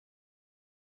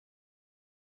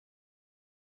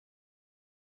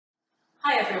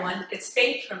Hi everyone, it's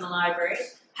Faith from the library.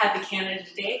 Happy Canada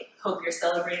Day, hope you're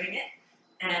celebrating it.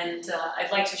 And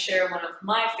I'd like to share one of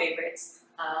my favorites,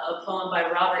 a poem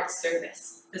by Robert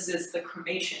Service. This is The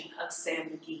Cremation of Sam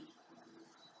McGee.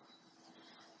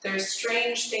 There's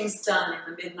strange things done in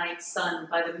the midnight sun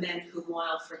by the men who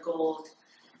moil for gold.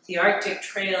 The Arctic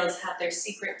trails have their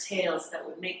secret tales that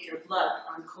would make your blood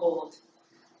run cold.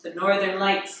 The northern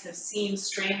lights have seen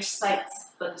strange sights,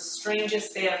 but the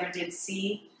strangest they ever did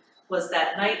see was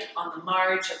that night on the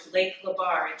marge of Lake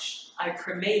LaBarge, I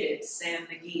cremated Sam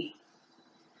McGee.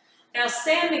 Now,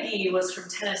 Sam McGee was from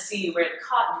Tennessee, where the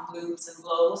cotton blooms and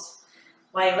blows.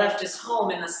 Why he left his home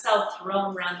in the south to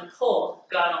roam round the pole,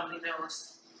 God only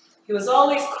knows. He was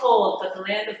always cold, but the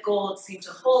land of gold seemed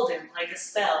to hold him like a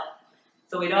spell,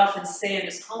 though he'd often say in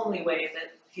his homely way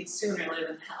that he'd sooner live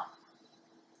in hell.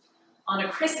 On a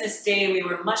Christmas day, we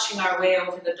were mushing our way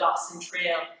over the Dawson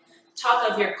Trail.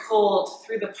 Talk of your cold,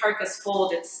 through the parka's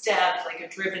fold it stabbed like a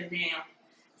driven nail.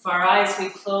 If our eyes we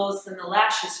closed, then the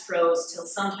lashes froze till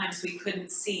sometimes we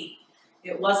couldn't see.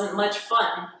 It wasn't much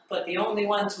fun, but the only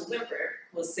one to whimper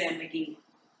was Sam McGee.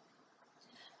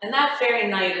 And that very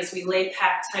night, as we lay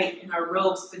packed tight in our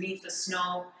robes beneath the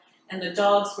snow, and the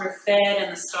dogs were fed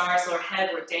and the stars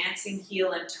o'erhead were dancing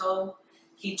heel and toe,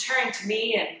 he turned to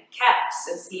me and, "Cap,"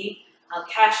 says he, "I'll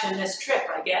cash in this trip,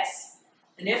 I guess.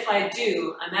 And if I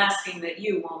do, I'm asking that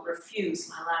you won't refuse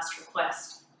my last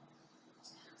request."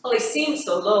 Well, he seemed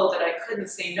so low that I couldn't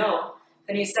say no.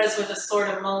 Then he says with a sort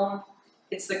of moan,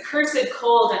 "It's the cursed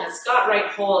cold and it's got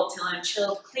right hold till I'm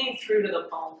chilled clean through to the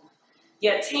bone.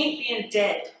 Yet 'tain't being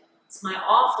dead, it's my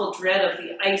awful dread of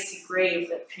the icy grave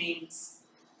that pains.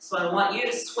 So I want you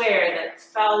to swear that,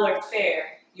 foul or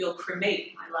fair, you'll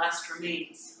cremate my last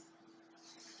remains."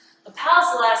 A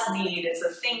pal's last need is a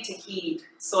thing to heed,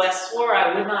 so I swore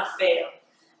I would not fail,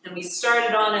 and we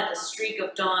started on at the streak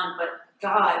of dawn, but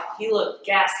God, he looked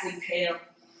ghastly pale.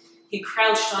 He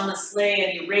crouched on the sleigh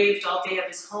and he raved all day of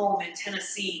his home in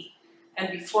Tennessee, and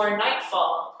before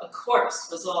nightfall, a corpse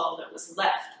was all that was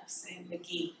left of Sam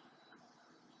McGee.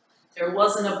 There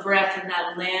wasn't a breath in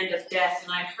that land of death,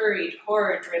 and I hurried,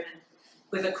 horror-driven,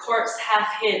 with a corpse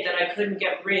half hid that I couldn't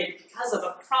get rid because of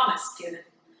a promise given.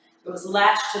 It was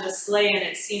lashed to the sleigh and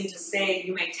it seemed to say,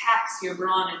 "You may tax your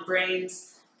brawn and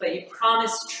brains, but you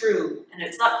promised true, and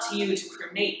it's up to you to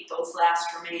cremate those last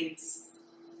remains."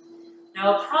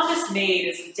 Now a promise made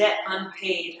is a debt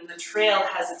unpaid, and the trail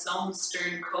has its own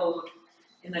stern code.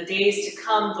 In the days to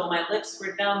come, though my lips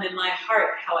were dumb, in my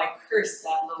heart how I cursed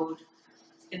that load.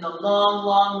 In the long,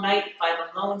 long night by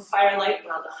the lone firelight,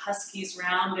 while the huskies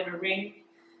round in a ring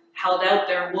held out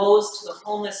their woes to the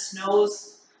homeless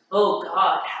snows, oh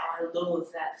God, how I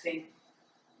loathe that thing.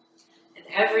 And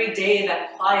every day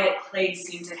that quiet clay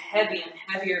seemed to heavy and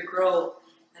heavier grow,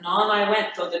 and on I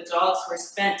went though the dogs were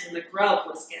spent and the grub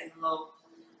was getting low.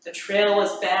 The trail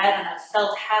was bad and I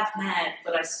felt half mad,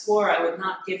 but I swore I would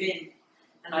not give in,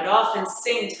 and I'd often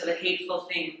sing to the hateful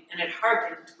thing, and it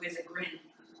hearkened with a grin.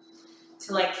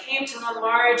 Till I came to the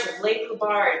marge of Lake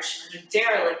LaBarge, and a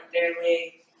derelict there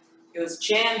lay. It was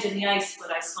jammed in the ice,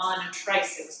 but I saw in a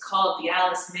trice it was called the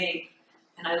Alice May.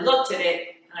 And I looked at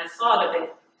it, and I thought of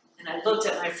it, and I looked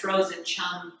at my frozen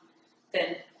chum.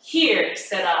 Then, "Here,"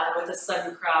 said I with a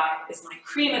sudden cry, "is my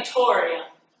crematorium."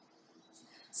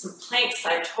 Some planks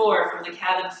I tore from the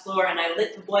cabin floor, and I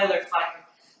lit the boiler fire.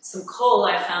 Some coal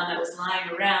I found that was lying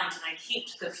around, and I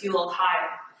heaped the fuel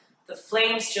higher. The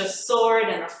flames just soared,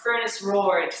 and the furnace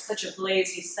roared, such a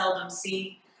blaze you seldom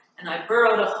see. And I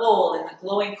burrowed a hole in the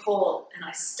glowing coal, and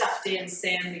I stuffed in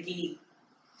Sam McGee.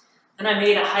 Then I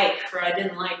made a hike, for I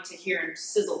didn't like to hear him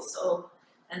sizzle so,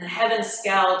 and the heavens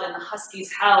scowled, and the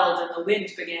huskies howled, and the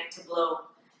wind began to blow.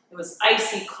 It was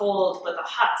icy cold, but the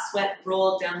hot sweat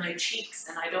rolled down my cheeks,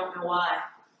 and I don't know why,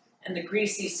 and the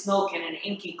greasy smoke in an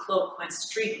inky cloak went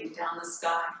streaking down the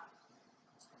sky.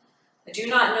 I do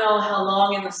not know how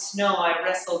long in the snow I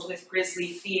wrestled with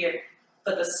grisly fear,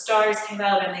 but the stars came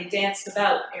out and they danced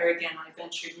about ere again I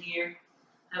ventured near.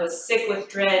 I was sick with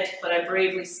dread, but I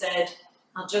bravely said,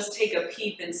 "I'll just take a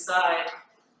peep inside.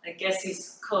 I guess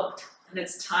he's cooked, and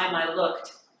it's time I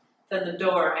looked." Then the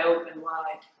door I opened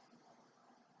wide.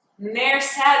 And there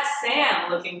sat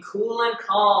Sam, looking cool and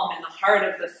calm in the heart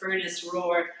of the furnace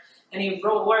roar, and he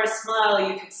wore a smile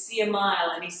you could see a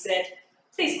mile, and he said,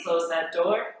 "Please close that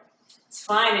door. It's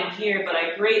fine in here, but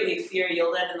I greatly fear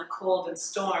you'll let in the cold and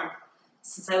storm.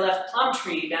 Since I left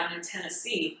Plumtree down in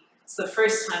Tennessee, it's the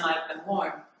first time I've been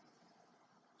warm."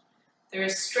 There are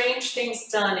strange things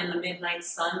done in the midnight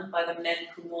sun by the men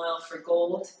who moil for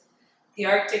gold. The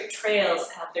Arctic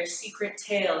trails have their secret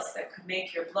tales that could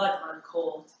make your blood run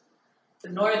cold. The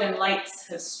northern lights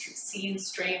have seen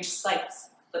strange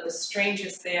sights, but the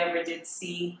strangest they ever did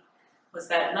see was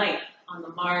that night on the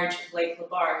marge of Lake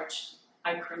LaBarge,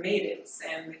 I cremated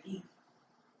Sam McGee.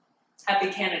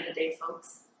 Happy Canada Day,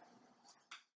 folks.